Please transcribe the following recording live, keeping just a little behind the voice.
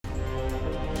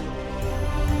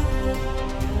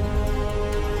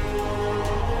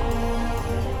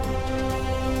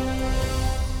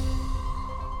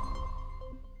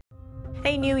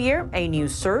new year, a new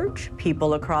surge.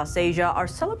 People across Asia are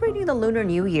celebrating the Lunar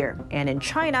New Year. And in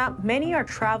China, many are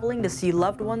traveling to see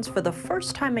loved ones for the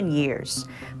first time in years.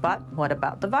 But what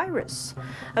about the virus?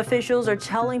 Officials are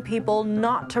telling people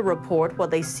not to report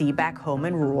what they see back home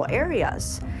in rural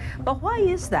areas. But why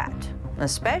is that?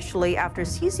 Especially after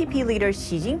CCP leader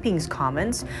Xi Jinping's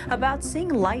comments about seeing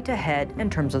light ahead in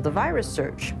terms of the virus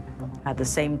surge. At the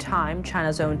same time,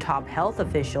 China's own top health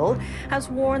official has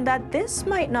warned that this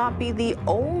might not be the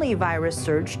only virus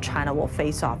surge China will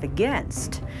face off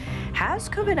against. Has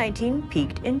COVID-19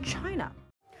 peaked in China?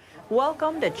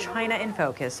 Welcome to China in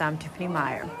Focus. I'm Tiffany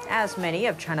Meyer. As many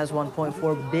of China's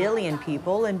 1.4 billion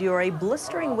people endure a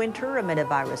blistering winter amid a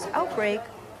virus outbreak,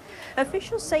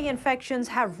 officials say infections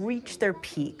have reached their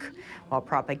peak, while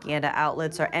propaganda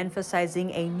outlets are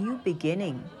emphasizing a new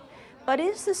beginning. But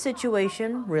is the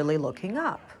situation really looking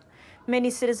up? Many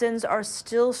citizens are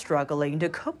still struggling to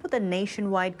cope with the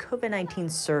nationwide COVID-19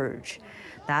 surge.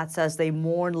 That's as they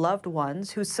mourn loved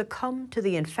ones who succumbed to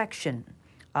the infection.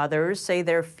 Others say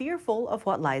they're fearful of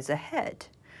what lies ahead.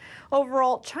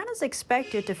 Overall, China's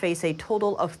expected to face a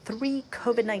total of 3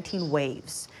 COVID-19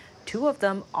 waves. 2 of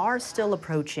them are still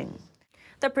approaching.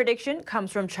 The prediction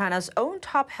comes from China's own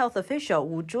top health official,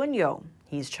 Wu Zhunyou.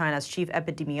 He's China's chief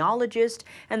epidemiologist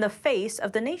and the face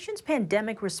of the nation's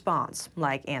pandemic response,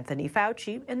 like Anthony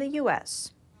Fauci in the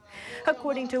U.S.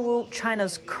 According to Wu,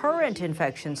 China's current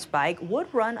infection spike would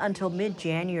run until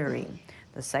mid-January.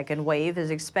 The second wave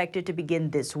is expected to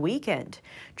begin this weekend,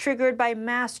 triggered by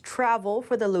mass travel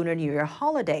for the Lunar New Year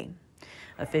holiday.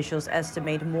 Officials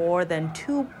estimate more than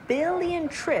 2 billion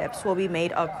trips will be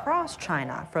made across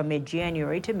China from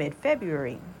mid-January to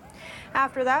mid-February.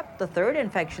 After that, the third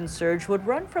infection surge would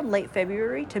run from late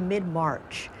February to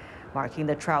mid-March, marking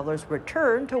the travelers'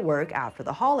 return to work after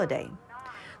the holiday.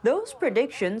 Those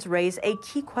predictions raise a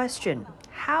key question.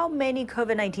 How many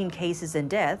COVID-19 cases and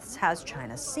deaths has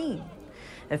China seen?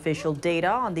 Official data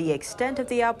on the extent of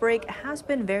the outbreak has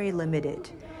been very limited.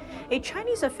 A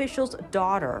Chinese official's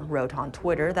daughter wrote on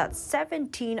Twitter that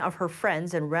 17 of her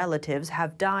friends and relatives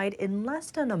have died in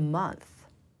less than a month.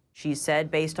 She said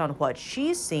based on what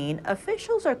she's seen,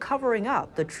 officials are covering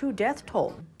up the true death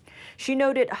toll. She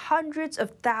noted hundreds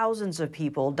of thousands of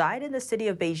people died in the city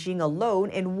of Beijing alone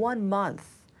in 1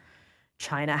 month.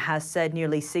 China has said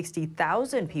nearly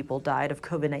 60,000 people died of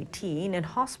COVID-19 in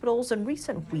hospitals in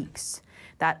recent weeks.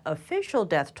 That official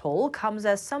death toll comes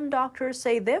as some doctors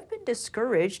say they've been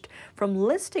discouraged from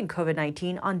listing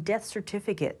COVID-19 on death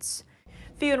certificates.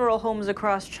 Funeral homes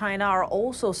across China are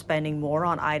also spending more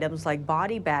on items like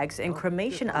body bags and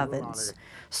cremation ovens.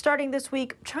 Starting this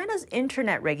week, China's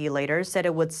internet regulator said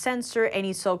it would censor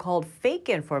any so-called fake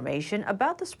information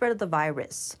about the spread of the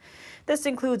virus. This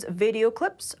includes video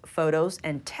clips, photos,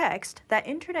 and text that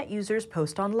internet users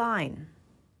post online.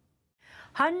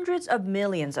 Hundreds of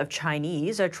millions of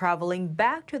Chinese are traveling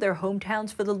back to their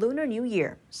hometowns for the Lunar New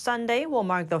Year. Sunday will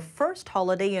mark the first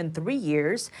holiday in 3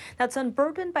 years that's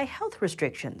unburdened by health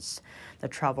restrictions. The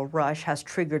travel rush has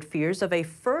triggered fears of a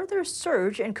further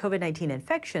surge in COVID-19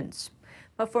 infections.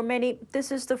 But for many, this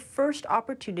is the first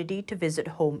opportunity to visit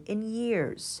home in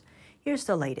years. Here's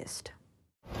the latest.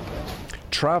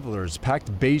 Travelers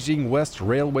packed Beijing West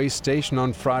Railway Station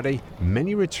on Friday,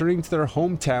 many returning to their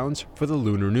hometowns for the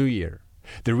Lunar New Year.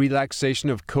 The relaxation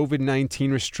of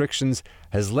COVID-19 restrictions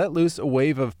has let loose a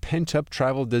wave of pent-up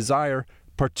travel desire,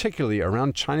 particularly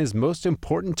around China's most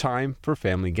important time for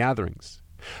family gatherings.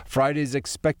 Friday is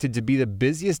expected to be the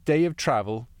busiest day of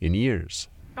travel in years.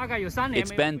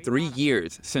 It's been 3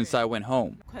 years since I went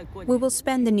home. We will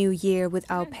spend the new year with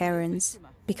our parents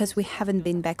because we haven't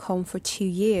been back home for 2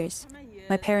 years.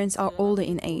 My parents are older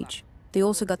in age. They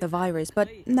also got the virus, but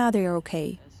now they are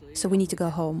okay. So we need to go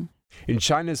home. In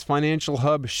China's financial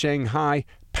hub, Shanghai,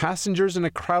 passengers in a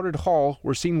crowded hall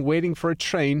were seen waiting for a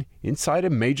train inside a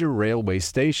major railway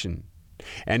station.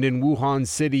 And in Wuhan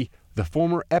City, the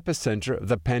former epicenter of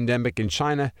the pandemic in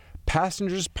China,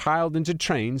 passengers piled into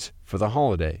trains for the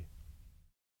holiday.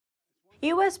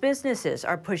 U.S. businesses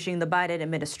are pushing the Biden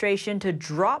administration to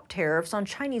drop tariffs on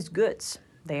Chinese goods.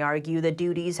 They argue the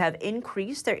duties have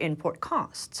increased their import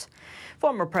costs.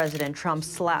 Former President Trump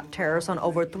slapped tariffs on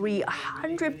over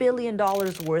 $300 billion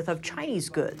worth of Chinese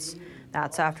goods.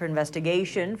 That's after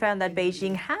investigation found that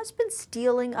Beijing has been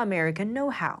stealing American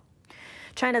know-how.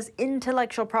 China's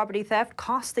intellectual property theft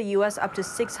cost the U.S. up to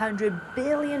 $600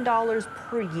 billion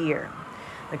per year.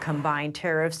 The combined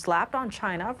tariffs slapped on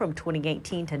China from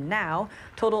 2018 to now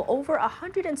total over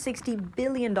 $160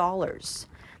 billion.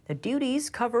 The duties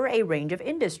cover a range of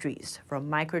industries, from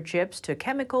microchips to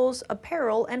chemicals,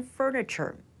 apparel, and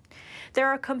furniture. There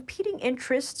are competing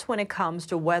interests when it comes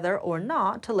to whether or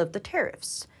not to lift the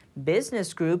tariffs.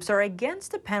 Business groups are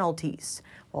against the penalties,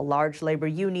 while large labor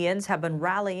unions have been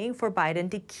rallying for Biden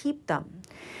to keep them.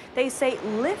 They say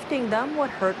lifting them would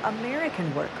hurt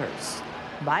American workers.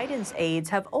 Biden's aides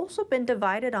have also been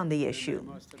divided on the issue.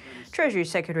 Treasury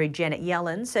Secretary Janet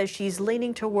Yellen says she's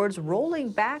leaning towards rolling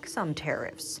back some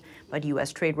tariffs, but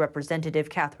U.S. Trade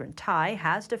Representative Katherine Tai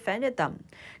has defended them,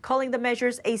 calling the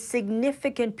measures a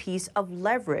significant piece of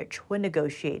leverage when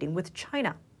negotiating with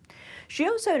China. She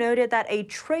also noted that a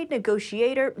trade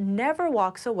negotiator never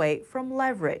walks away from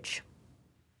leverage.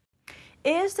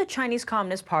 Is the Chinese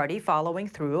Communist Party following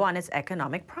through on its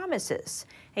economic promises?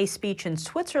 A speech in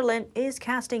Switzerland is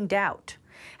casting doubt.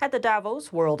 At the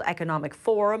Davos World Economic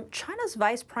Forum, China's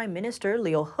Vice Prime Minister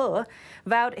Liu He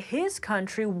vowed his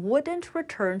country wouldn't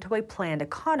return to a planned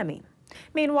economy.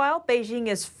 Meanwhile, Beijing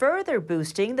is further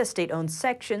boosting the state-owned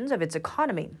sections of its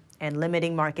economy and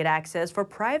limiting market access for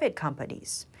private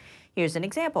companies. Here's an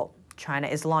example. China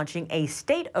is launching a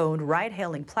state-owned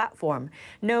ride-hailing platform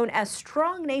known as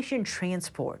Strong Nation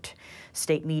Transport.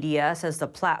 State media says the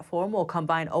platform will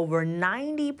combine over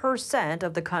 90%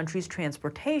 of the country's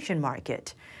transportation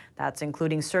market. That's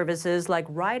including services like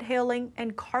ride-hailing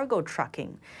and cargo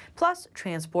trucking, plus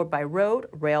transport by road,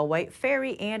 railway,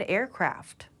 ferry, and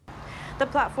aircraft. The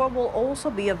platform will also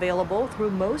be available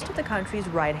through most of the country's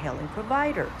ride-hailing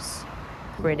providers.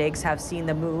 Critics have seen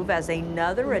the move as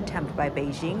another attempt by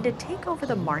Beijing to take over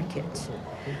the market.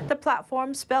 The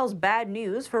platform spells bad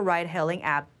news for ride-hailing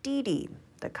app Didi.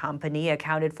 The company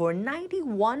accounted for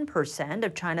 91%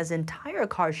 of China's entire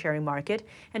car-sharing market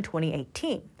in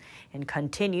 2018 and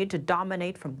continued to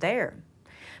dominate from there.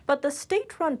 But the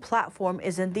state-run platform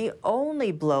isn't the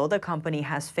only blow the company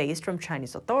has faced from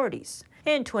Chinese authorities.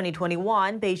 In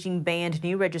 2021, Beijing banned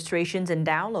new registrations and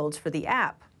downloads for the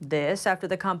app. This after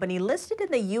the company listed in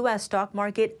the U.S. stock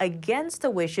market against the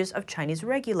wishes of Chinese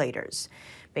regulators.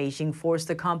 Beijing forced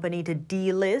the company to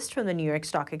delist from the New York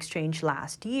Stock Exchange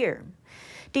last year.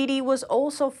 Didi was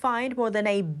also fined more than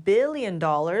 $1 billion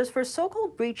for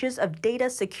so-called breaches of data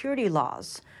security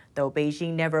laws, though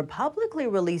Beijing never publicly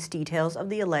released details of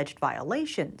the alleged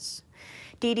violations.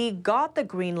 Didi got the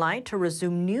green light to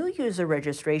resume new user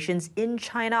registrations in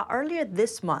China earlier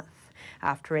this month,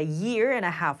 after a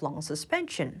year-and-a-half-long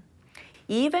suspension.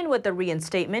 Even with the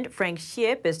reinstatement, Frank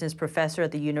Xie, business professor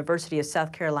at the University of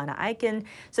South Carolina-Aiken,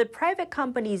 said private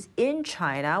companies in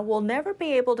China will never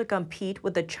be able to compete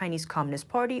with the Chinese Communist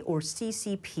Party, or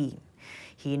CCP.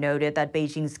 He noted that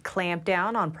Beijing's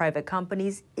clampdown on private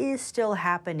companies is still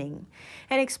happening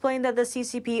and explained that the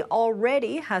CCP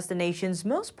already has the nation's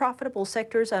most profitable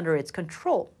sectors under its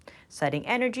control, citing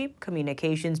energy,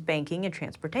 communications, banking, and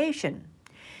transportation.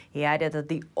 He added that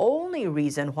the only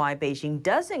reason why Beijing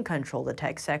doesn't control the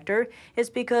tech sector is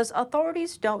because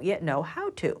authorities don't yet know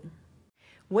how to.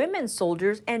 Women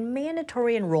soldiers and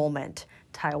mandatory enrollment.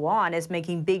 Taiwan is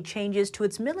making big changes to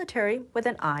its military with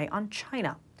an eye on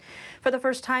China. For the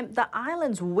first time, the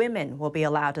island's women will be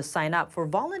allowed to sign up for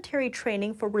voluntary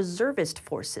training for reservist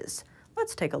forces.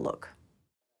 Let's take a look.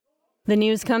 The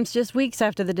news comes just weeks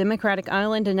after the Democratic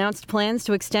Island announced plans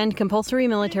to extend compulsory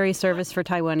military service for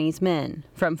Taiwanese men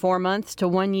from 4 months to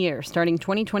 1 year starting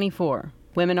 2024.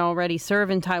 Women already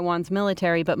serve in Taiwan's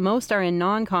military, but most are in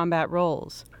non-combat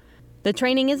roles. The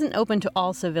training isn't open to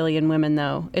all civilian women,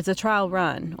 though. It's a trial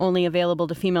run, only available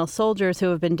to female soldiers who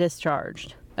have been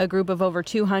discharged. A group of over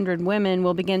 200 women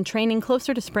will begin training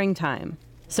closer to springtime.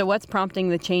 So what's prompting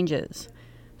the changes?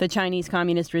 The Chinese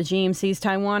Communist regime sees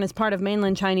Taiwan as part of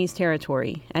mainland Chinese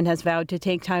territory and has vowed to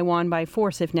take Taiwan by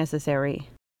force if necessary.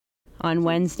 On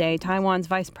Wednesday, Taiwan's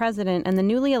vice president and the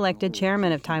newly elected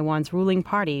chairman of Taiwan's ruling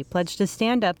party pledged to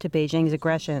stand up to Beijing's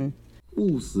aggression.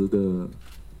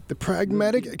 The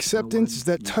pragmatic acceptance is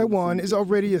that Taiwan is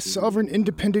already a sovereign,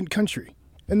 independent country,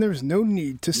 and there is no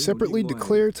need to separately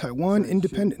declare Taiwan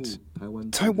independence.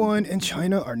 Taiwan and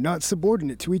China are not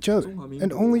subordinate to each other,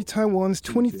 and only Taiwan's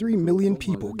 23 million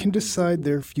people can decide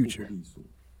their future.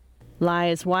 Lai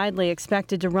is widely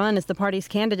expected to run as the party's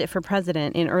candidate for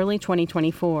president in early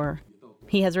 2024.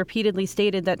 He has repeatedly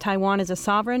stated that Taiwan is a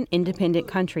sovereign, independent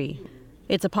country.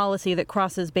 It's a policy that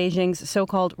crosses Beijing's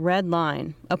so-called red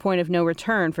line, a point of no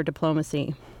return for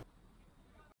diplomacy.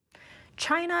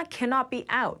 China cannot be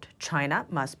out. China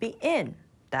must be in.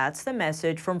 That's the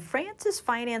message from France's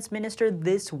finance minister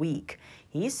this week.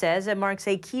 He says it marks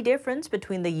a key difference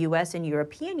between the U.S. and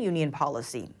European Union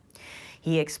policy.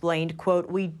 He explained, quote,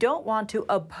 "We don't want to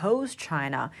oppose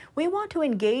China. We want to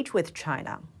engage with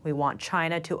China. We want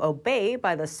China to obey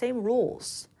by the same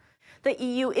rules." The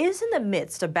EU is in the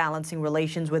midst of balancing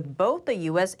relations with both the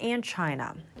U.S. and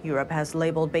China. Europe has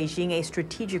labeled Beijing a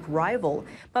strategic rival,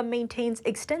 but maintains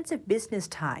extensive business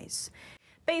ties.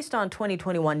 Based on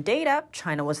 2021 data,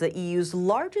 China was the EU's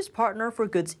largest partner for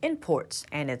goods imports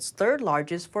and its third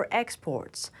largest for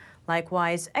exports.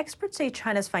 Likewise, experts say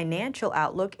China's financial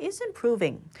outlook is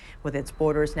improving, with its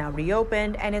borders now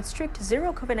reopened and its strict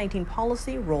zero COVID-19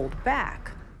 policy rolled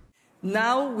back.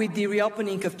 Now, with the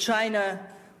reopening of China,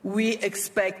 we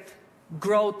expect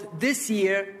growth this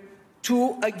year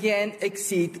to again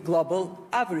exceed global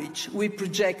average. We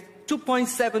project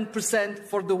 2.7%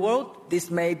 for the world. This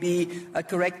may be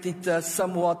corrected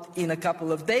somewhat in a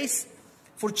couple of days.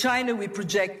 For China, we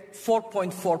project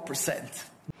 4.4%.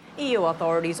 EU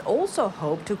authorities also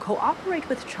hope to cooperate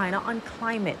with China on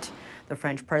climate. The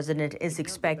French president is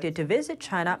expected to visit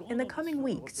China in the coming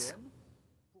weeks.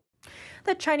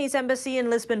 The Chinese embassy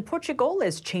in Lisbon, Portugal,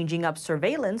 is changing up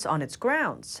surveillance on its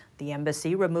grounds. The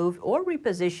embassy removed or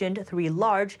repositioned 3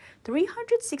 large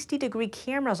 360-degree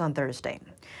cameras on Thursday.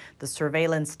 The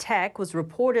surveillance tech was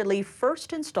reportedly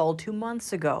first installed 2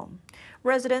 months ago.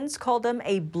 Residents called them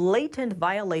a blatant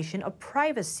violation of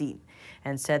privacy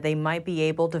and said they might be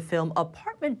able to film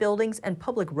apartment buildings and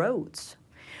public roads.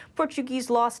 Portuguese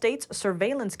law states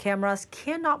surveillance cameras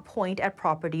cannot point at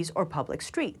properties or public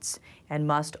streets and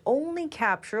must only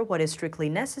capture what is strictly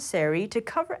necessary to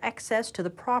cover access to the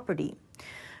property.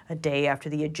 A day after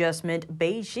the adjustment,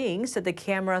 Beijing said the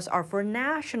cameras are for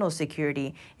national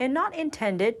security and not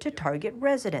intended to target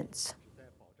residents.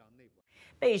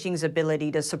 Beijing's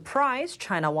ability to surprise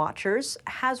China watchers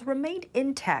has remained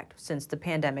intact since the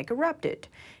pandemic erupted.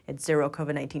 Its zero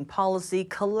COVID-19 policy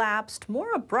collapsed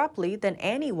more abruptly than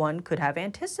anyone could have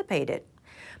anticipated.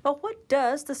 But what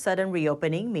does the sudden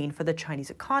reopening mean for the Chinese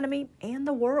economy and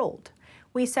the world?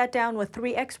 We sat down with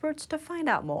 3 experts to find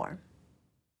out more.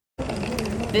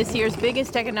 This year's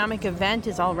biggest economic event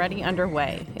is already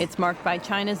underway. It's marked by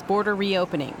China's border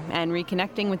reopening and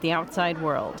reconnecting with the outside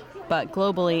world. But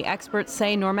globally, experts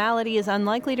say normality is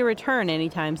unlikely to return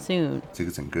anytime soon.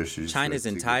 China's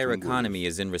entire economy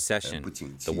is in recession.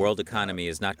 The world economy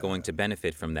is not going to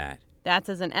benefit from that. That's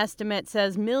as an estimate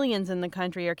says millions in the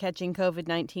country are catching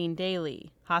COVID-19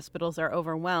 daily. Hospitals are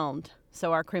overwhelmed,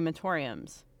 so are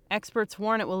crematoriums. Experts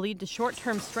warn it will lead to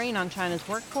short-term strain on China's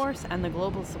workforce and the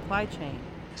global supply chain.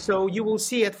 So you will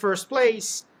see at first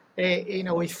place,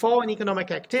 a fall in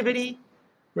economic activity,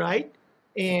 right?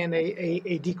 And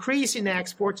a decrease in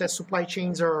exports as supply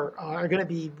chains are going to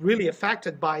be really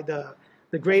affected by the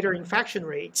greater infection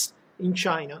rates in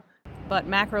China. But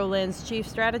MacroLens chief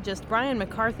strategist Brian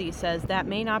McCarthy says that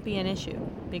may not be an issue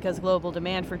because global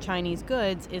demand for Chinese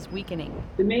goods is weakening.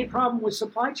 The main problem with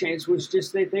supply chains was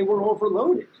just that they were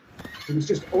overloaded. It was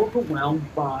just overwhelmed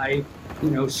by,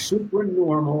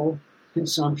 supernormal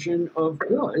consumption of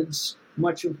goods,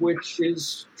 much of which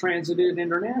is transited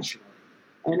internationally.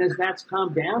 And as that's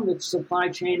calmed down, the supply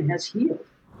chain has healed.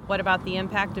 What about the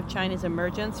impact of China's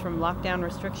emergence from lockdown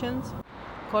restrictions?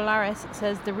 Colares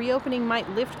says the reopening might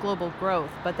lift global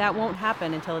growth, but that won't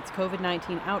happen until its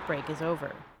COVID-19 outbreak is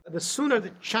over. The sooner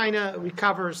that China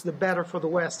recovers, the better for the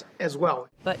West as well.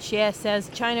 But Xie says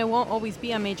China won't always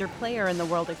be a major player in the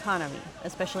world economy,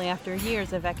 especially after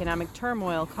years of economic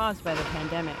turmoil caused by the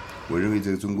pandemic.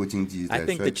 I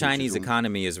think the Chinese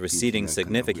economy is receding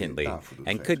significantly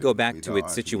and could go back to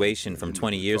its situation from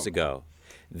 20 years ago.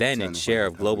 Then its share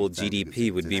of global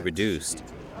GDP would be reduced.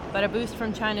 But a boost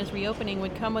from China's reopening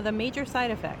would come with a major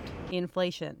side effect: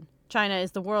 inflation. China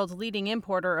is the world's leading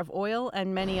importer of oil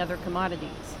and many other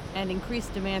commodities, and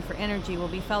increased demand for energy will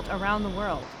be felt around the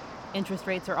world. Interest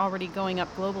rates are already going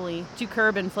up globally to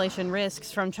curb inflation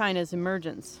risks from China's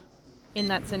emergence. In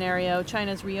that scenario,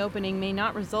 China's reopening may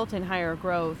not result in higher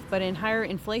growth, but in higher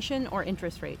inflation or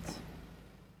interest rates.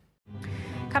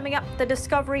 Coming up, the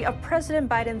discovery of President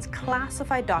Biden's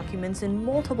classified documents in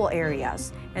multiple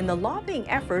areas and the lobbying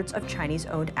efforts of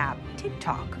Chinese-owned app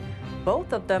TikTok,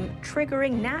 both of them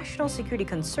triggering national security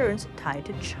concerns tied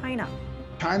to China.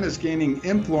 China's gaining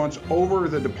influence over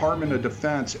the Department of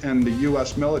Defense and the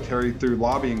U.S. military through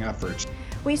lobbying efforts.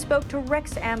 We spoke to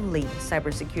Rex M. Lee,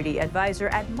 cybersecurity advisor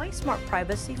at MySmart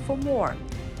Privacy, for more.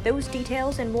 Those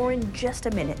details and more in just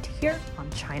a minute here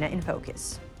on China in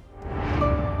Focus.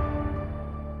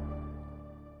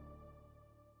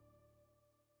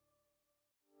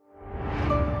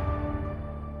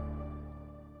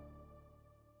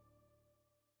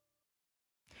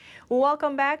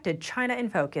 Welcome back to China in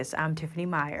Focus. I'm Tiffany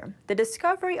Meyer. The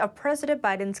discovery of President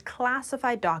Biden's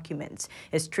classified documents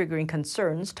is triggering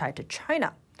concerns tied to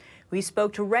China. We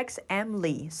spoke to Rex M.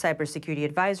 Lee, cybersecurity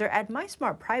advisor at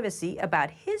MySmart Privacy,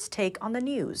 about his take on the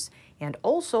news and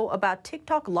also about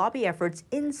TikTok lobby efforts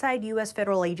inside U.S.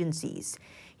 federal agencies.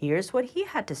 Here's what he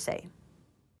had to say.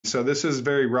 So this is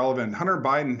very relevant. Hunter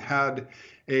Biden had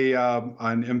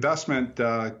an investment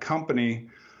company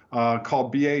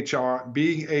called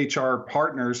BHR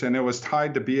Partners, and it was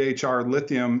tied to BHR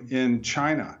Lithium in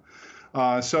China.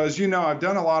 So as you know, I've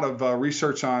done a lot of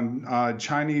research on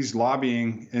Chinese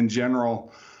lobbying in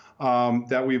general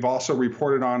that we've also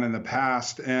reported on in the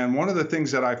past. And one of the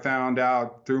things that I found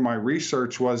out through my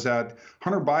research was that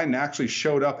Hunter Biden actually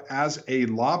showed up as a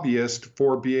lobbyist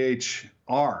for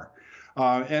BHR.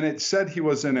 And it said he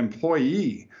was an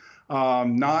employee,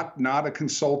 not a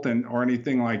consultant or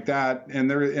anything like that.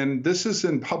 And this is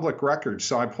in public record.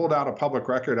 So I pulled out a public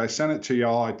record. I sent it to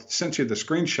y'all. I sent you the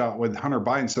screenshot with Hunter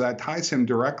Biden. So that ties him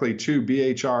directly to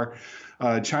BHR,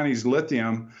 Chinese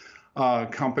lithium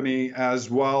company, as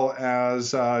well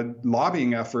as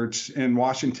lobbying efforts in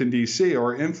Washington, D.C.,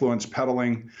 or influence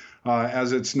peddling,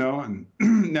 as it's known.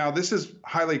 Now, this is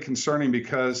highly concerning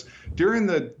because during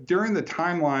the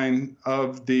timeline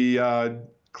of the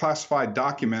classified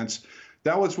documents,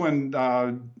 that was when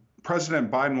President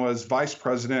Biden was vice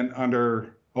president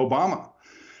under Obama.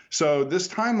 So this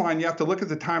timeline, you have to look at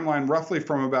the timeline roughly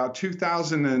from about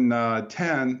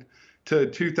 2010 to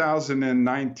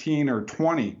 2019 or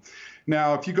 20.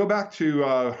 Now, if you go back to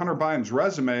Hunter Biden's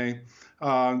resume,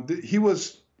 he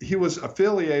was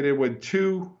affiliated with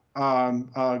two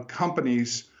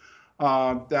companies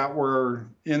that were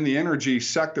in the energy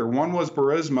sector. One was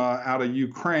Burisma out of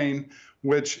Ukraine,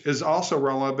 which is also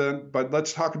relevant, but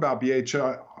let's talk about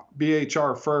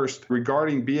BHR first.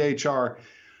 Regarding BHR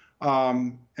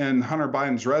and Hunter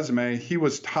Biden's resume, he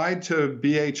was tied to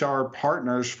BHR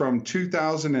Partners from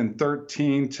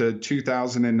 2013 to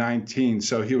 2019.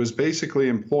 So he was basically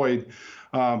employed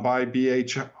by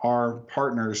BHR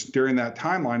Partners during that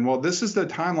timeline. Well, this is the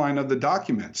timeline of the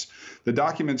documents. The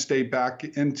documents date back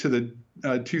into the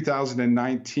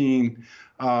 2019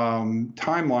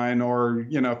 timeline, or,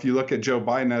 if you look at Joe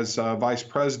Biden as vice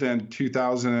president,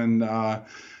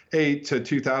 2008 to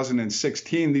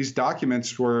 2016, these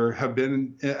documents have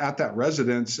been at that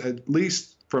residence at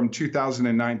least from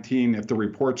 2019, if the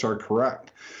reports are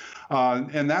correct.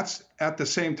 And that's at the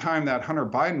same time that Hunter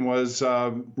Biden was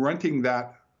renting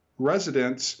that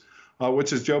residence,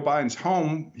 which is Joe Biden's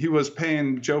home. He was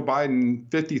paying Joe Biden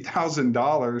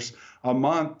 $50,000 a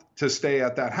month to stay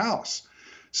at that house.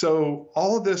 So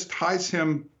all of this ties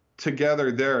him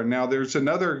together there. Now, there's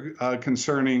another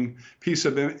concerning piece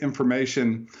of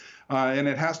information, and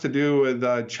it has to do with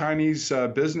Chinese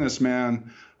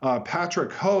businessman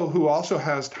Patrick Ho, who also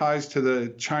has ties to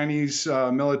the Chinese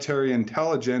military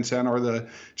intelligence or the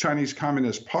Chinese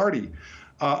Communist Party.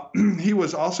 He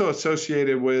was also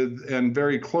associated with and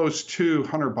very close to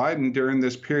Hunter Biden during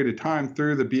this period of time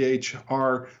through the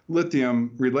BHR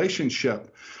Lithium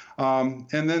relationship. And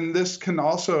then this can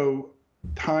also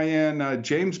tie in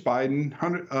James Biden,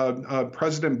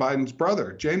 President Biden's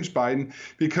brother, James Biden,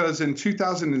 because in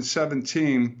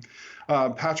 2017,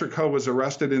 Patrick Ho was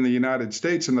arrested in the United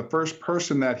States, and the first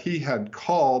person that he had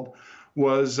called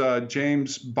was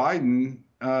James Biden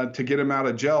to get him out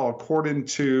of jail, according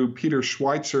to Peter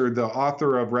Schweitzer, the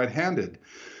author of Red Handed.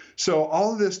 So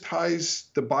all of this ties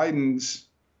the Bidens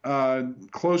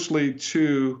closely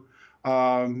to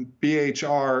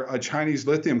BHR, a Chinese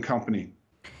lithium company.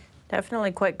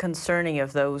 Definitely quite concerning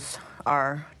if those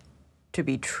are to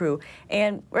be true.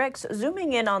 And Rex,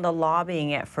 zooming in on the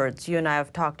lobbying efforts, you and I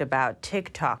have talked about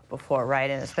TikTok before, right?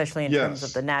 And especially in terms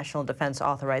of the National Defense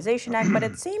Authorization Act, but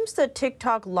it seems the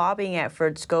TikTok lobbying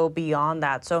efforts go beyond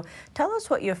that. So tell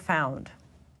us what you found.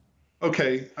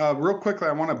 Okay, real quickly,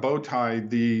 I want to bow tie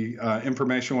the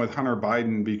information with Hunter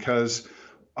Biden because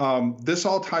this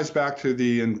all ties back to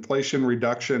the Inflation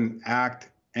Reduction Act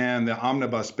and the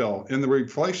Omnibus Bill. In the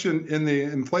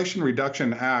Inflation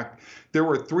Reduction Act, there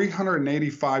were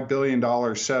 $385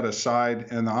 billion set aside,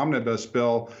 and the Omnibus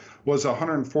Bill was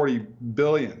 $140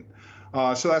 billion.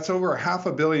 So that's over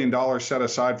 $500 million set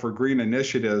aside for green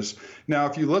initiatives. Now,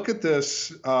 if you look at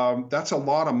this, that's a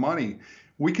lot of money.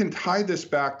 We can tie this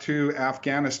back to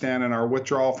Afghanistan and our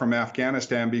withdrawal from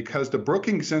Afghanistan because the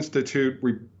Brookings Institute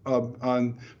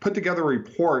put together a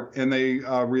report, and they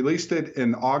released it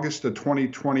in August of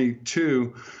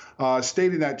 2022,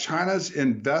 stating that China's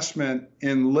investment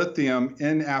in lithium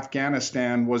in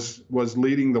Afghanistan was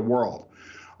leading the world.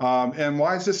 And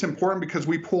why is this important? Because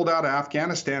we pulled out of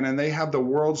Afghanistan, and they have the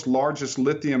world's largest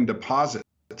lithium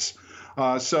deposits.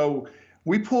 So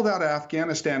we pulled out of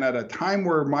Afghanistan at a time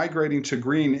we're migrating to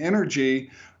green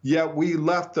energy, Yet we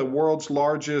left the world's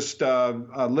largest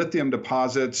lithium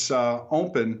deposits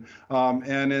open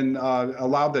and then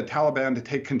allowed the Taliban to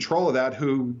take control of that,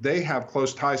 who they have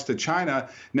close ties to China.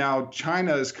 Now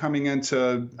China is coming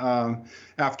into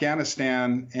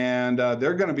Afghanistan, and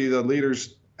they're going to be the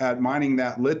leaders at mining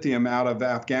that lithium out of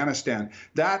Afghanistan.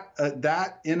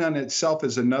 That in and itself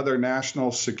is another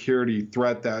national security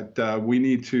threat that we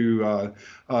need to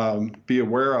be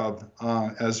aware of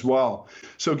as well.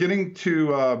 So getting to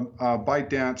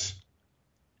ByteDance,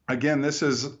 again, this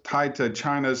is tied to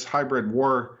China's hybrid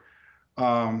warfare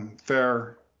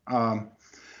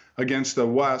against the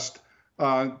West.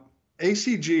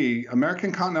 ACG,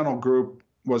 American Continental Group,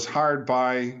 was hired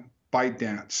by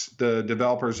ByteDance, the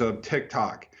developers of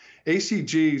TikTok.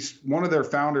 ACG's, one of their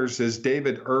founders is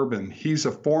David Urban. He's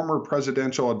a former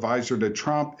presidential advisor to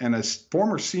Trump and a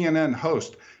former CNN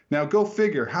host. Now, go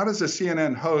figure, how does a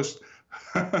CNN host,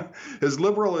 as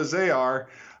liberal as they are,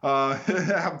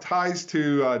 have ties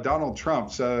to Donald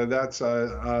Trump? So that's,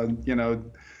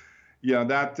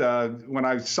 that when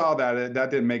I saw that, that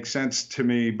didn't make sense to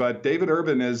me. But David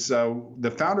Urban is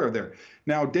the founder of there.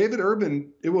 Now, David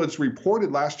Urban, it was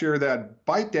reported last year that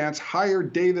ByteDance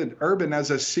hired David Urban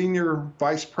as a senior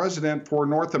vice president for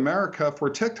North America for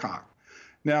TikTok.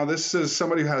 Now, this is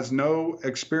somebody who has no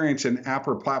experience in app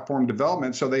or platform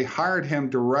development, so they hired him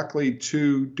directly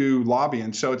to do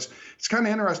lobbying. So it's kind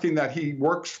of interesting that he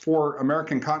works for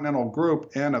American Continental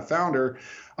Group and a founder,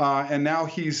 and now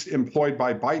he's employed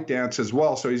by ByteDance as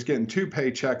well. So he's getting 2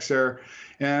 paychecks there.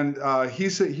 And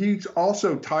he's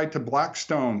also tied to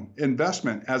Blackstone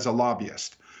Investment as a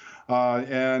lobbyist.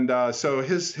 So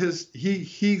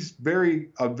he's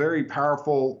a very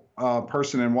powerful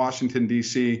person in Washington,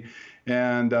 D.C.,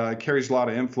 and carries a lot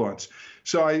of influence.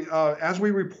 So as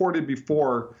we reported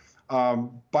before,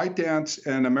 ByteDance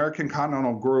and American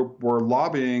Continental Group were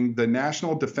lobbying the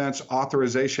National Defense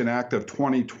Authorization Act of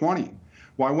 2020.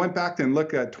 Well, I went back and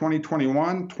looked at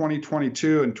 2021,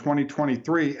 2022, and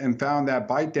 2023 and found that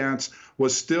ByteDance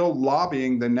was still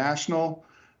lobbying the National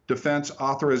Defense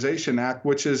Authorization Act,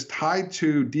 which is tied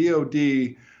to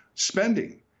DoD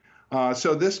spending.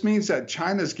 So this means that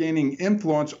China's gaining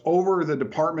influence over the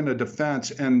Department of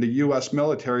Defense and the U.S.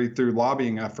 military through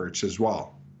lobbying efforts as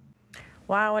well.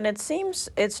 Wow, and it seems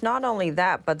it's not only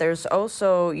that, but there's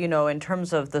also, in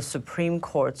terms of the Supreme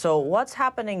Court. So what's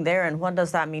happening there, and what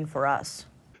does that mean for us?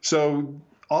 So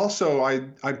also, I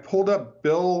pulled up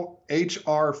Bill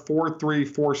H.R.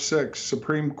 4346,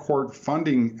 Supreme Court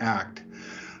Funding Act.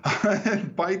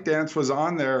 And ByteDance was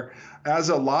on there as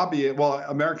a lobbyist. Well,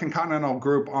 American Continental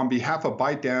Group, on behalf of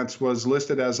ByteDance, was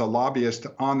listed as a lobbyist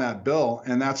on that bill,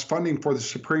 and that's funding for the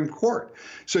Supreme Court.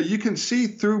 So you can see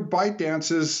through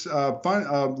ByteDance's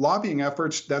lobbying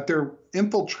efforts that they're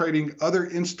infiltrating other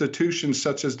institutions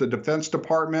such as the Defense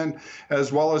Department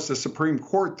as well as the Supreme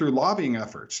Court through lobbying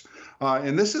efforts.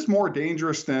 And this is more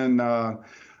dangerous than,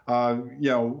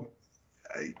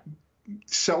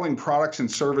 selling products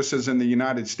and services in the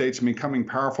United States and becoming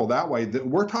powerful that way.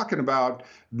 We're talking about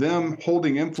them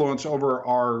holding influence over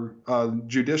our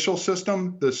judicial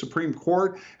system, the Supreme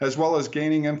Court, as well as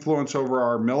gaining influence over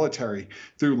our military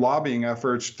through lobbying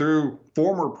efforts, through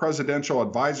former presidential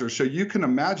advisors. So you can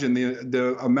imagine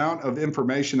the amount of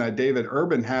information that David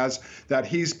Urban has that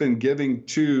he's been giving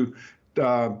to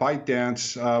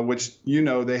ByteDance, which,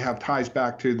 they have ties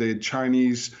back to the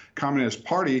Chinese Communist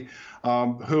Party,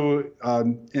 who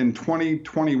in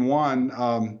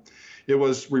 2021, it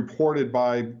was reported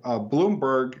by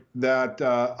Bloomberg that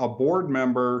a board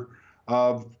member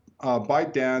of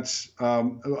ByteDance,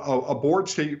 a board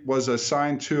seat was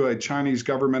assigned to a Chinese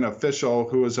government official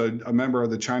who was a member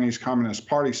of the Chinese Communist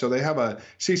Party. So they have a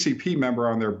CCP member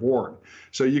on their board.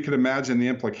 So you can imagine the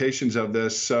implications of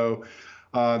this. So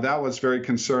that was very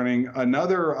concerning.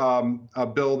 Another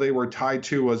bill they were tied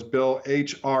to was Bill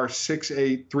H.R.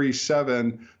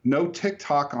 6837, No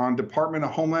TikTok on Department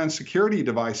of Homeland Security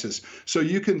devices. So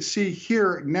you can see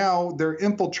here now they're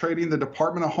infiltrating the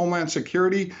Department of Homeland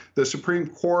Security, the Supreme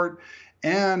Court,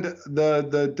 and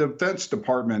the Defense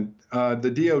Department,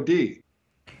 the DoD.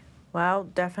 Well,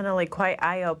 definitely quite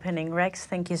eye-opening. Rex,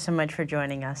 thank you so much for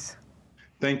joining us.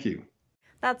 Thank you.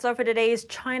 That's all for today's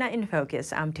China in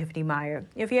Focus. I'm Tiffany Meyer.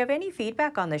 If you have any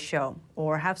feedback on the show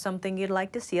or have something you'd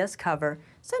like to see us cover,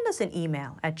 send us an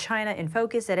email at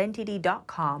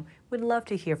chinainfocus@ntd.com. We'd love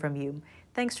to hear from you.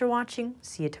 Thanks for watching.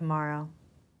 See you tomorrow.